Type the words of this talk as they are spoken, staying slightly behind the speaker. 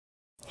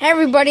Hey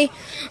everybody,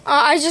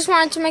 I just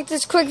wanted to make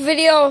this quick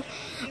video.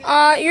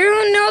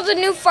 You know the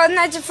new Five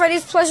Nights at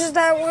Freddy's plushes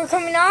that were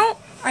coming out?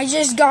 I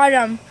just got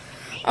them.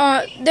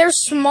 They're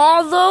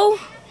small though,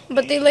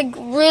 but they look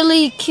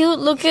really cute.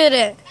 Look at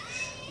it.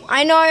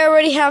 I know I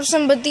already have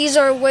some, but these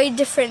are way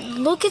different.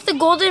 Look at the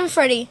golden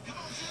Freddy.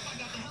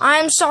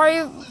 I'm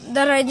sorry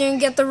that I didn't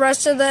get the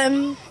rest of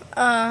them,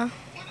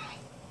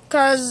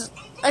 because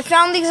I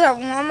found these at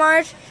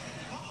Walmart.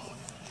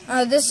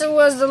 This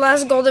was the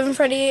last golden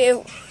Freddy.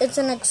 It's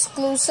an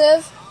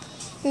exclusive.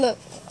 Look,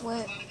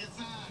 wait,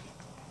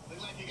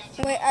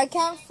 I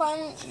can't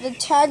find the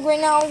tag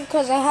right now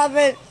because I have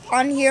it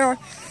on here.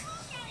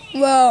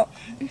 Well,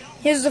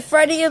 here's the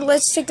Freddy.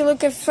 Let's take a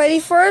look at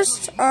Freddy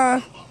first.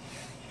 Right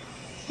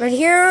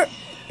here,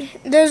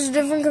 there's a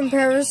different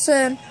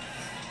comparison.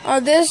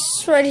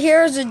 This right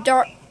here is a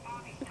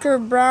darker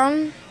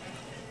brown.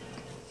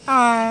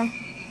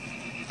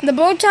 The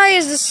bow tie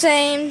is the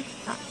same.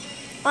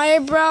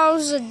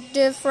 Eyebrows are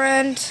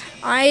different.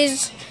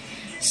 Eyes,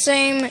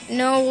 same.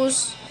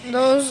 Nose,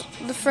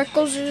 the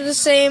freckles are the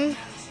same.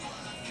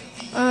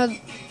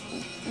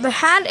 The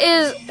hat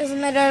is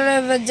made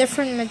out of a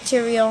different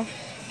material.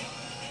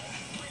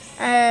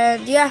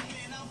 And yeah,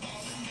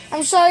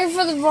 I'm sorry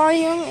for the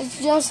volume. It's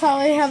just how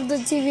I have the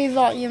TV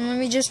volume. Let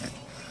me just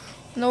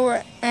lower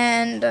it.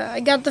 And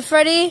I got the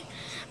Freddy.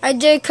 I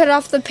did cut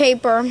off the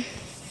paper.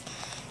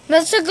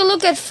 Let's take a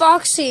look at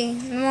Foxy,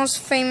 the most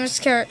famous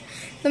character.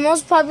 The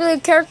most popular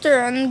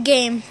character in the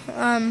game.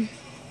 I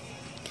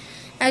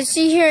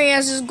see here he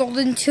has his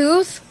golden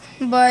tooth,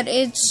 but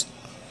it's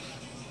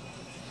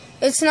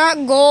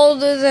not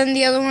golder than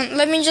the other one.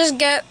 Let me just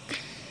get,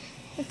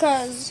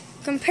 because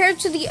compared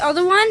to the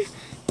other one,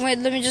 wait,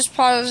 let me just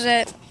pause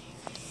it.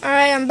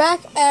 Alright, I'm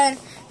back, and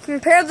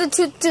compare the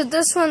tooth to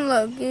this one.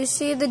 Look, you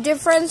see the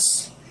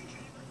difference?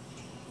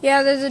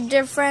 Yeah, there's a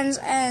difference.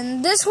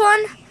 And this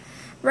one,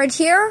 right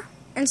here,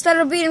 instead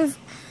of being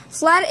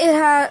flat, it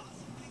has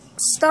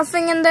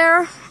stuffing in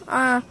there.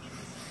 It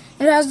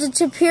has the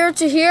tip here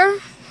to here.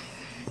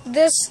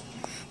 This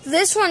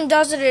one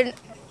doesn't.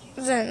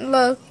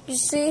 Look, you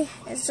see,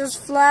 it's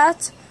just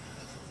flat.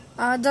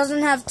 It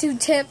doesn't have two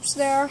tips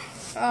there.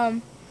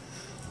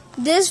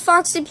 This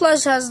Foxy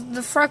plush has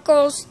the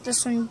freckles.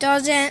 This one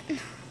doesn't.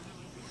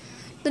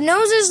 The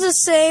nose is the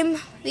same.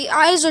 The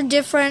eyes are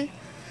different.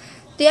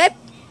 The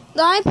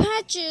eye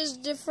patch is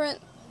different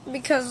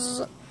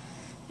because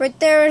right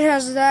there it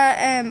has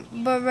that,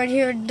 but right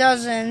here it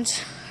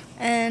doesn't,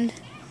 and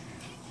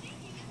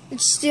it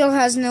still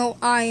has no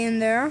eye in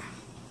there.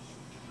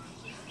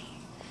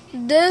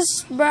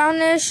 This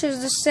brownish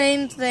is the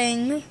same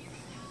thing.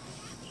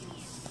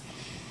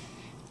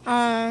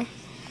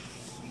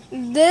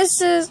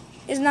 This is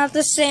not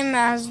the same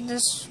as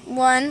this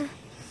one.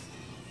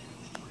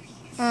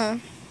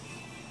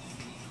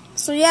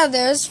 So yeah,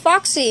 there's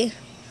Foxy.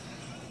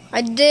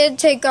 I did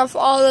take off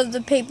all of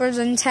the papers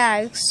and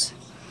tags.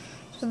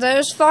 So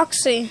there's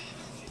Foxy.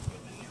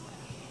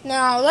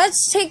 Now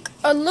let's take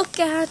a look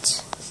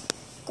at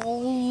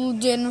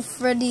Golden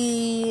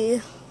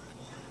Freddy.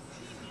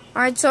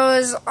 Alright, so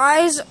his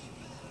eyes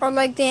are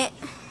like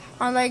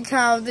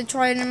how the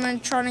toy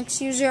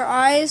animatronics use your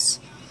eyes,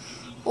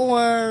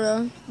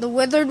 or the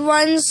withered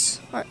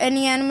ones, or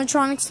any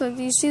animatronics, like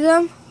you see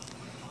them.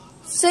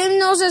 Same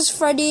nose as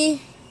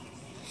Freddy.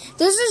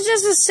 This is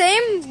just the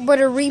same, but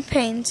a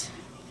repaint.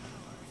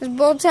 His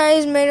bow tie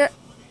is made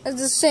is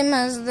the same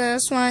as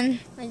this one,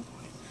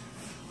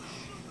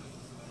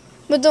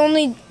 but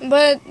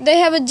they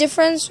have a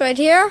difference right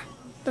here.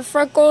 The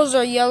freckles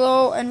are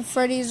yellow and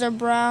Freddy's are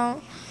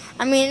brown.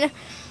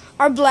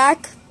 Are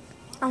black.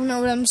 I don't know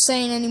what I'm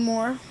saying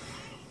anymore.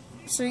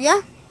 So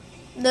yeah,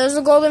 there's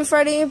the golden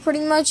Freddy. Pretty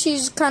much,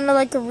 he's kind of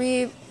like a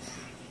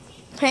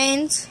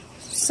repaint.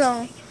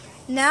 So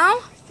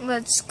now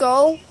let's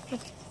go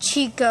with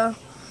Chica.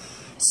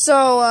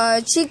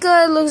 So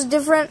Chica looks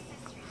different.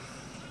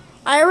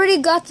 I already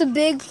got the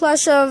big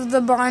plush of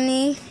the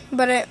Bonnie,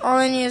 but all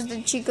I need is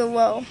the Chica.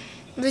 Well,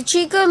 the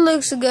Chica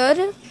looks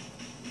good.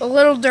 A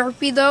little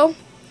derpy though,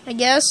 I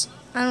guess.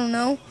 I don't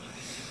know.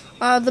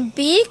 The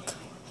beak,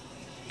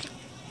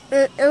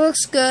 it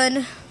looks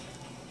good.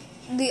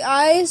 The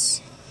eyes,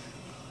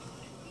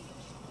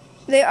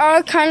 they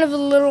are kind of a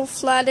little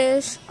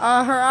flattish.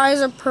 Her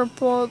eyes are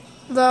purple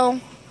though.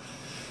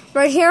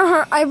 Right here,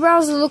 her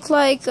eyebrows look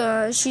like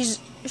she's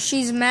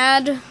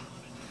mad.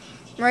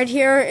 Right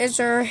here is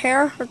her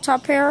hair, her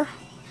top hair.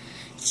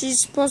 She's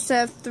supposed to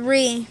have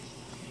 3,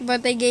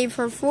 but they gave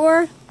her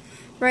 4.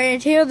 Right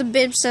here, the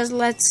bib says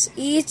 "Let's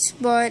eat,"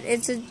 but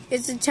it's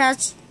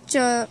attached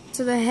to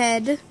the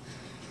head.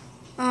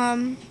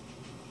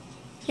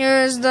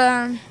 Here's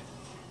the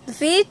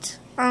feet.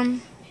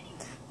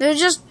 They're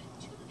just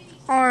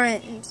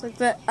orange, like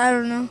that. I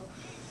don't know.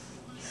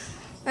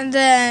 And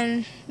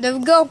then there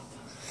we go.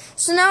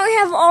 So now we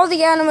have all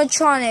the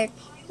animatronic.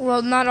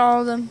 Well, not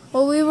all of them.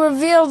 Well, we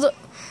reviewed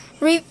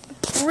the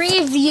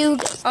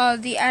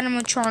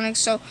animatronics.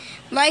 So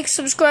like,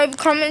 subscribe,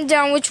 comment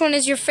down which one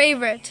is your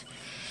favorite.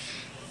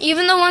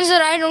 Even the ones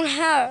that I don't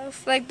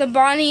have, like the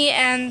Bonnie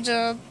and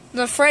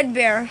the Fred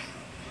Bear.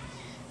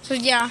 So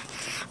yeah,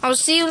 I'll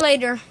see you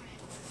later.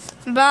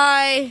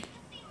 Bye.